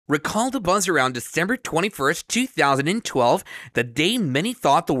Recall the buzz around December 21st, 2012, the day many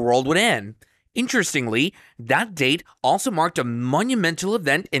thought the world would end. Interestingly, that date also marked a monumental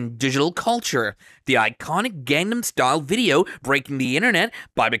event in digital culture, the iconic Gangnam-style video breaking the internet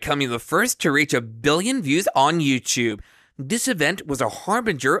by becoming the first to reach 1 billion views on YouTube. This event was a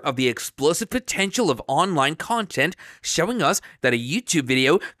harbinger of the explosive potential of online content, showing us that a YouTube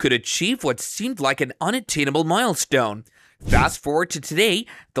video could achieve what seemed like an unattainable milestone. Fast forward to today,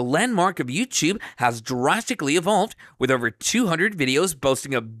 the landmark of YouTube has drastically evolved, with over 200 videos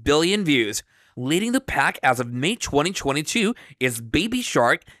boasting 1 billion views. Leading the pack as of May 2022 is Baby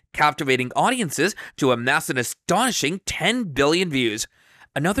Shark, captivating audiences to amass an astonishing 10 billion views.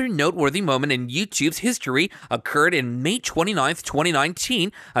 Another noteworthy moment in YouTube's history occurred in May 29,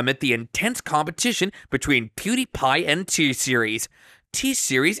 2019, amid the intense competition between PewDiePie and T-Series.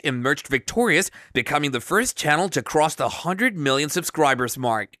 T-Series emerged victorious, becoming the first channel to cross the 100 million subscribers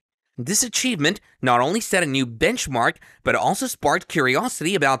mark. This achievement not only set a new benchmark, but also sparked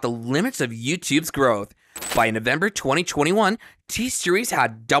curiosity about the limits of YouTube's growth. By November 2021, T-Series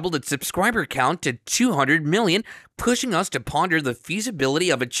had doubled its subscriber count to 200 million, pushing us to ponder the feasibility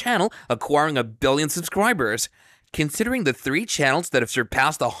of a channel acquiring 1 billion subscribers. Considering the 3 channels that have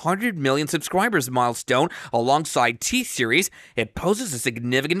surpassed the 100 million subscribers milestone alongside T-Series, it poses a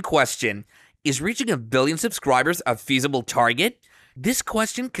significant question. Is reaching 1 billion subscribers a feasible target? This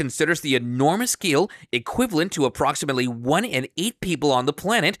question considers the enormous scale equivalent to approximately 1 in 8 people on the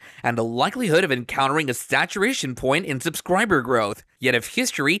planet and the likelihood of encountering a saturation point in subscriber growth. Yet if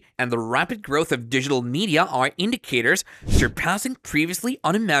history and the rapid growth of digital media are indicators, surpassing previously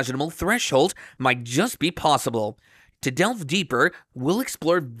unimaginable thresholds might just be possible. To delve deeper, we'll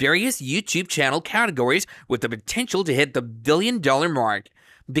explore various YouTube channel categories with the potential to hit the $1 billion mark.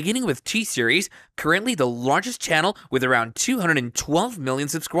 Beginning with T-Series, currently the largest channel with around 212 million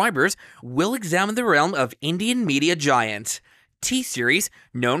subscribers, we'll examine the realm of Indian media giants. T-Series,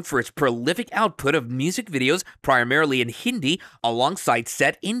 known for its prolific output of music videos primarily in Hindi, alongside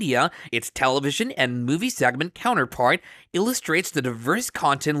Set India, its television and movie segment counterpart, illustrates the diverse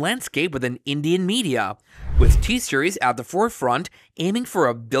content landscape within Indian media. With T-Series at the forefront, aiming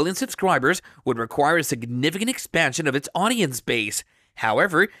for 1 billion subscribers would require a significant expansion of its audience base.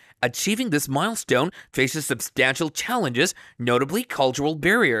 However, achieving this milestone faces substantial challenges, notably cultural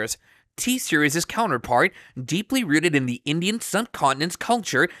barriers. T-Series' counterpart, deeply rooted in the Indian subcontinent's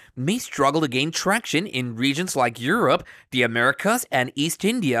culture, may struggle to gain traction in regions like Europe, the Americas, and East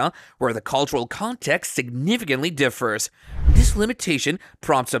India, where the cultural context significantly differs. This limitation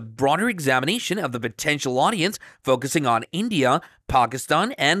prompts a broader examination of the potential audience, focusing on India,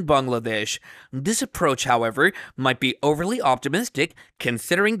 Pakistan, and Bangladesh. This approach, however, might be overly optimistic,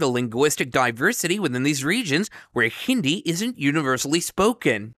 considering the linguistic diversity within these regions where Hindi isn't universally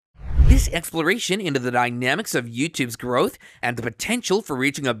spoken. This exploration into the dynamics of YouTube's growth and the potential for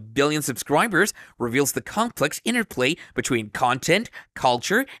reaching 1 billion subscribers reveals the complex interplay between content,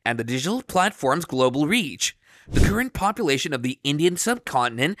 culture, and the digital platform's global reach. The current population of the Indian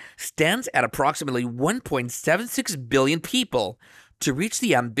subcontinent stands at approximately 1.76 billion people. To reach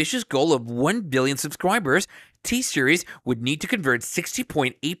the ambitious goal of 1 billion subscribers, T-Series would need to convert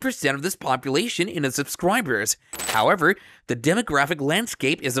 60.8% of this population into subscribers. However, the demographic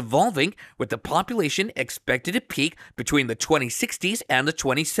landscape is evolving, with the population expected to peak between the 2060s and the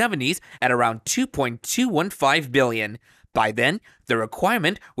 2070s at around 2.215 billion. By then, the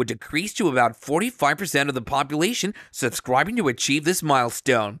requirement would decrease to about 45% of the population subscribing to achieve this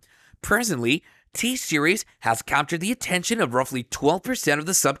milestone. Presently, T-Series has captured the attention of roughly 12% of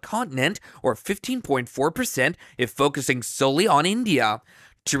the subcontinent, or 15.4% if focusing solely on India.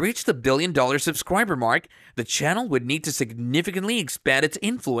 To reach the $1 billion subscriber mark, the channel would need to significantly expand its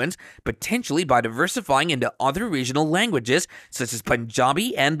influence, potentially by diversifying into other regional languages such as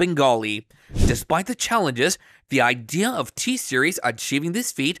Punjabi and Bengali. Despite the challenges, the idea of T-Series achieving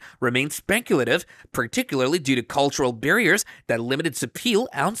this feat remains speculative, particularly due to cultural barriers that limit its appeal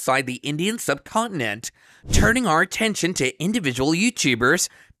outside the Indian subcontinent. Turning our attention to individual YouTubers,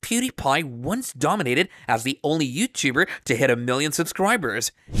 PewDiePie once dominated as the only YouTuber to hit 1 million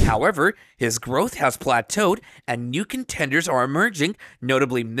subscribers. However, his growth has plateaued and new contenders are emerging,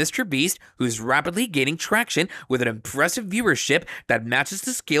 notably MrBeast, who's rapidly gaining traction with an impressive viewership that matches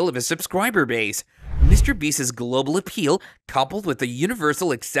the scale of his subscriber base. MrBeast's global appeal, coupled with the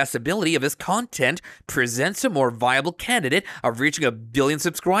universal accessibility of his content, presents a more viable candidate of reaching 1 billion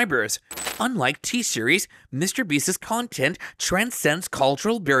subscribers. Unlike T-Series, MrBeast's content transcends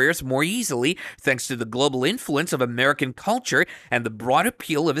cultural barriers more easily thanks to the global influence of American culture and the broad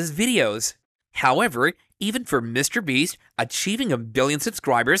appeal of his videos. However, even for MrBeast, Achieving a billion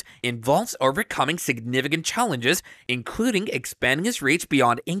subscribers involves overcoming significant challenges, including expanding his reach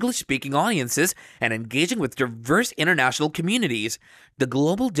beyond English-speaking audiences and engaging with diverse international communities. The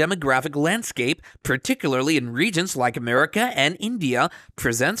global demographic landscape, particularly in regions like America and India,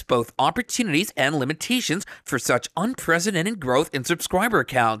 presents both opportunities and limitations for such unprecedented growth in subscriber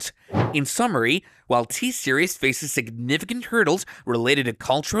counts. In summary, while T-Series faces significant hurdles related to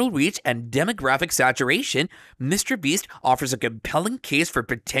cultural reach and demographic saturation, MrBeast offers a compelling case for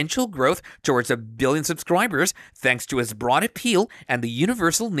potential growth towards a billion subscribers thanks to his broad appeal and the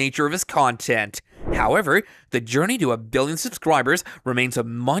universal nature of his content. However, the journey to a billion subscribers remains a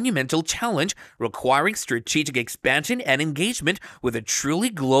monumental challenge requiring strategic expansion and engagement with a truly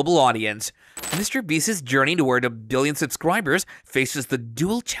global audience. MrBeast's journey toward a billion subscribers faces the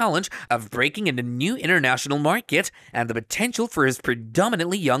dual challenge of breaking into new international markets and the potential for his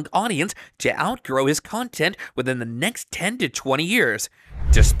predominantly young audience to outgrow his content within the next 10 to 20 years.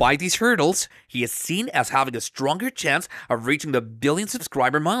 Despite these hurdles, he is seen as having a stronger chance of reaching the billion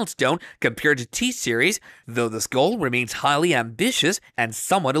subscriber milestone compared to T-Series, though this goal remains highly ambitious and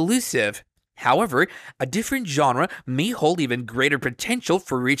somewhat elusive. However, a different genre may hold even greater potential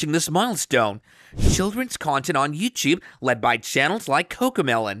for reaching this milestone: children's content on YouTube led by channels like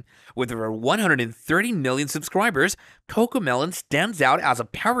CoComelon. With over 130 million subscribers, CoComelon stands out as a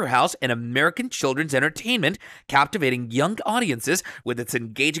powerhouse in American children's entertainment, captivating young audiences with its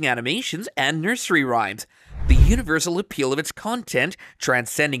engaging animations and nursery rhymes. The universal appeal of its content,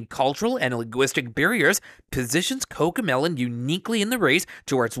 transcending cultural and linguistic barriers, positions CoComelon uniquely in the race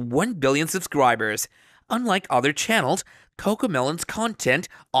towards 1 billion subscribers. Unlike other channels, CoComelon's content,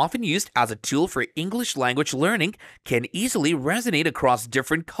 often used as a tool for English language learning, can easily resonate across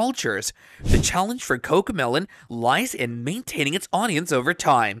different cultures. The challenge for CoComelon lies in maintaining its audience over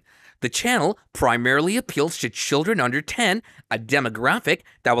time. The channel primarily appeals to children under 10, a demographic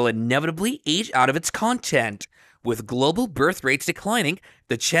that will inevitably age out of its content. With global birth rates declining,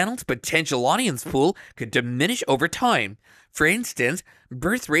 the channel's potential audience pool could diminish over time. For instance,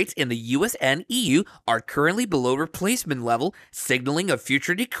 birth rates in the US and EU are currently below replacement level, signaling a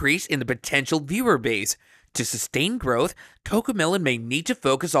future decrease in the potential viewer base. To sustain growth, CoComelon may need to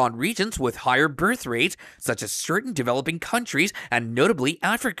focus on regions with higher birth rates, such as certain developing countries and notably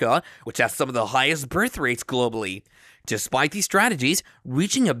Africa, which has some of the highest birth rates globally. Despite these strategies,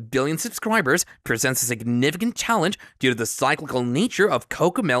 reaching a billion subscribers presents a significant challenge due to the cyclical nature of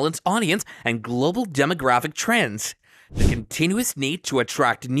CoComelon's audience and global demographic trends. The continuous need to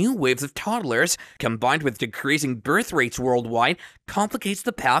attract new waves of toddlers, combined with decreasing birth rates worldwide, complicates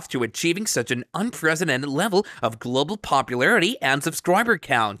the path to achieving such an unprecedented level of global popularity and subscriber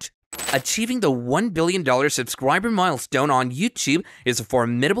count. Achieving the $1 billion subscriber milestone on YouTube is a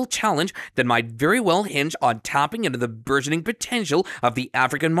formidable challenge that might very well hinge on tapping into the burgeoning potential of the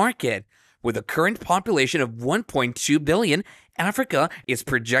African market. With a current population of 1.2 billion, Africa is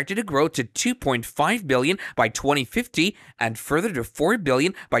projected to grow to 2.5 billion by 2050 and further to 4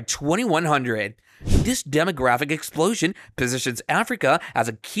 billion by 2100. This demographic explosion positions Africa as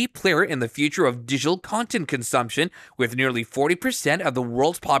a key player in the future of digital content consumption, with nearly 40% of the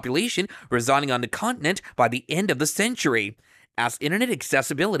world's population residing on the continent by the end of the century. As internet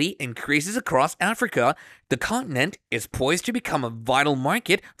accessibility increases across Africa, the continent is poised to become a vital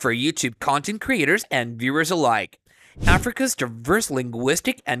market for YouTube content creators and viewers alike. Africa's diverse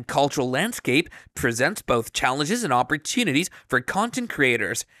linguistic and cultural landscape presents both challenges and opportunities for content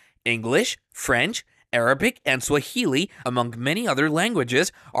creators. English, French, Arabic, and Swahili, among many other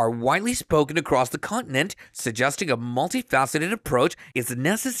languages, are widely spoken across the continent, suggesting a multifaceted approach is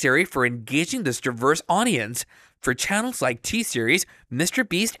necessary for engaging this diverse audience. For channels like T-Series,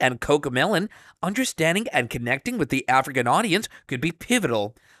 MrBeast, and CoComelon, understanding and connecting with the African audience could be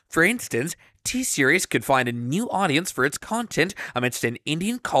pivotal. For instance, T-Series could find a new audience for its content amidst an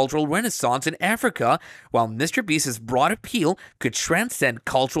Indian cultural renaissance in Africa, while MrBeast's broad appeal could transcend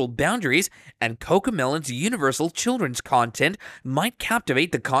cultural boundaries, and CoComelon's universal children's content might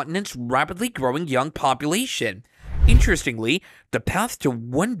captivate the continent's rapidly growing young population. Interestingly, the path to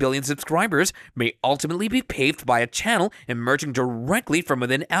 1 billion subscribers may ultimately be paved by a channel emerging directly from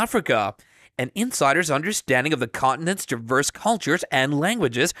within Africa. An insider's understanding of the continent's diverse cultures and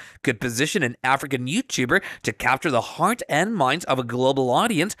languages could position an African YouTuber to capture the heart and minds of a global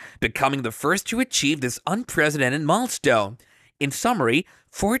audience, becoming the first to achieve this unprecedented milestone. In summary,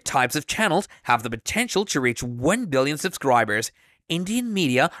 4 types of channels have the potential to reach 1 billion subscribers: Indian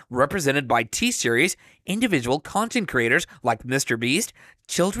media, represented by T-Series, individual content creators like MrBeast,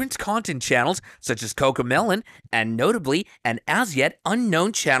 children's content channels such as CoComelon, and notably an as-yet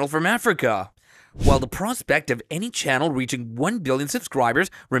unknown channel from Africa. While the prospect of any channel reaching 1 billion subscribers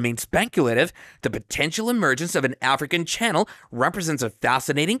remains speculative, the potential emergence of an African channel represents a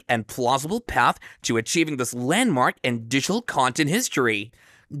fascinating and plausible path to achieving this landmark in digital content history.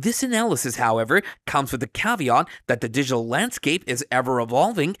 This analysis, however, comes with the caveat that the digital landscape is ever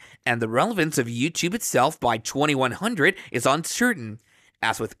evolving and the relevance of YouTube itself by 2100 is uncertain.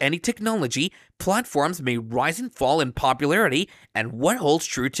 As with any technology, platforms may rise and fall in popularity, and what holds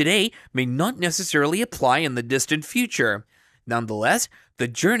true today may not necessarily apply in the distant future. Nonetheless, the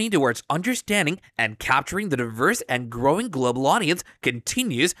journey towards understanding and capturing the diverse and growing global audience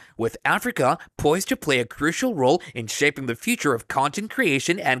continues, with Africa poised to play a crucial role in shaping the future of content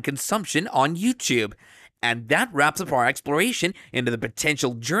creation and consumption on YouTube. And that wraps up our exploration into the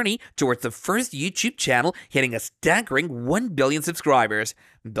potential journey towards the first YouTube channel hitting a staggering 1 billion subscribers.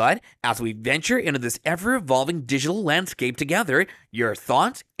 But as we venture into this ever-evolving digital landscape together, your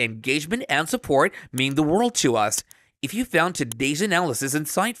thoughts, engagement, and support mean the world to us. If you found today's analysis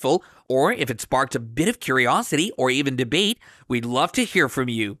insightful, or if it sparked a bit of curiosity or even debate, we'd love to hear from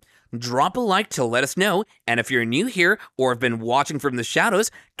you. Drop a like to let us know, and if you're new here or have been watching from the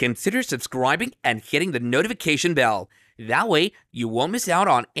shadows, consider subscribing and hitting the notification bell. That way, you won't miss out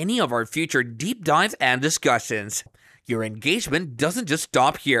on any of our future deep dives and discussions. Your engagement doesn't just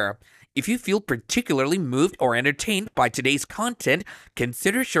stop here. If you feel particularly moved or entertained by today's content,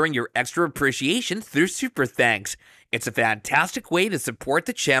 consider showing your extra appreciation through Super Thanks. It's a fantastic way to support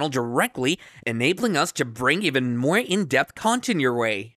the channel directly, enabling us to bring even more in-depth content your way.